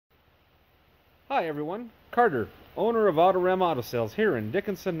Hi everyone, Carter, owner of Autorama Auto Sales here in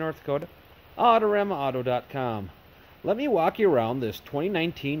Dickinson, North Dakota, AutoramaAuto.com. Let me walk you around this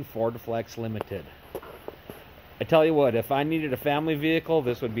 2019 Ford Flex Limited. I tell you what, if I needed a family vehicle,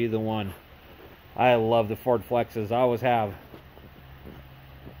 this would be the one. I love the Ford Flexes, I always have.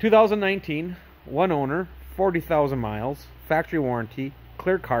 2019, one owner, 40,000 miles, factory warranty,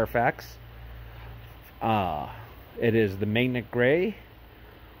 clear Carfax. It is the magnet gray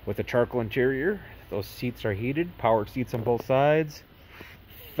with a charcoal interior. Those seats are heated, powered seats on both sides,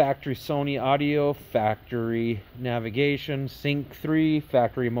 factory Sony audio, factory navigation, sync 3,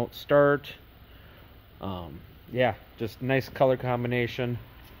 factory remote start. Yeah, just nice color combination.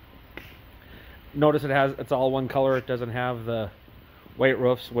 Notice it's all one color. It doesn't have the white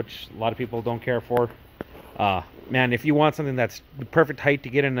roofs, which a lot of people don't care for. Man, if you want something that's the perfect height to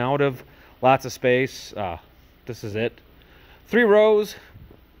get in and out of, lots of space, this is it. 3 rows,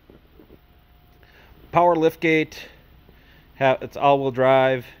 power liftgate, it's all-wheel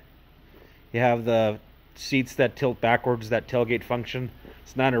drive. You have the seats that tilt backwards, that tailgate function.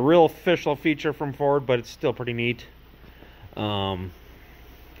 It's not a real official feature from Ford, but it's still pretty neat.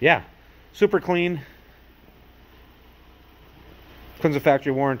 Yeah, super clean. Comes with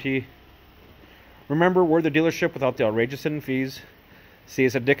factory warranty. Remember, we're the dealership without the outrageous hidden fees. See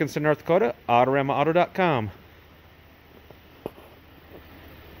us at Dickinson, North Dakota, AutoramaAuto.com.